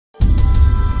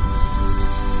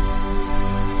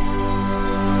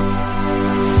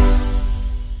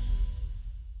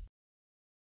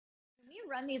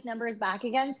run these numbers back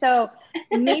again. So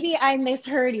maybe I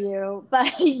misheard you,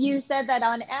 but you said that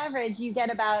on average you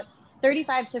get about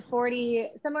 35 to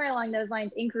 40, somewhere along those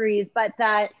lines, inquiries, but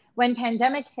that when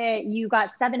pandemic hit, you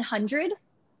got 700?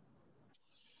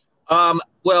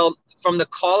 Well, from the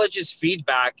college's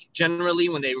feedback, generally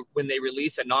when they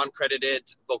release a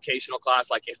non-credited vocational class,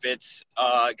 like if it's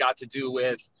got to do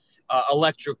with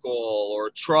electrical or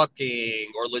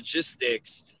trucking or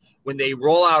logistics, when they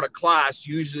roll out a class,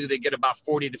 usually they get about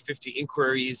 40 to 50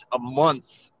 inquiries a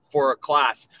month for a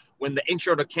class. When the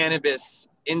Intro to Cannabis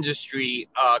Industry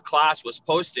class was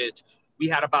posted, we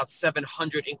had about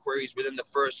 700 inquiries within the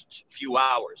first few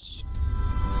hours.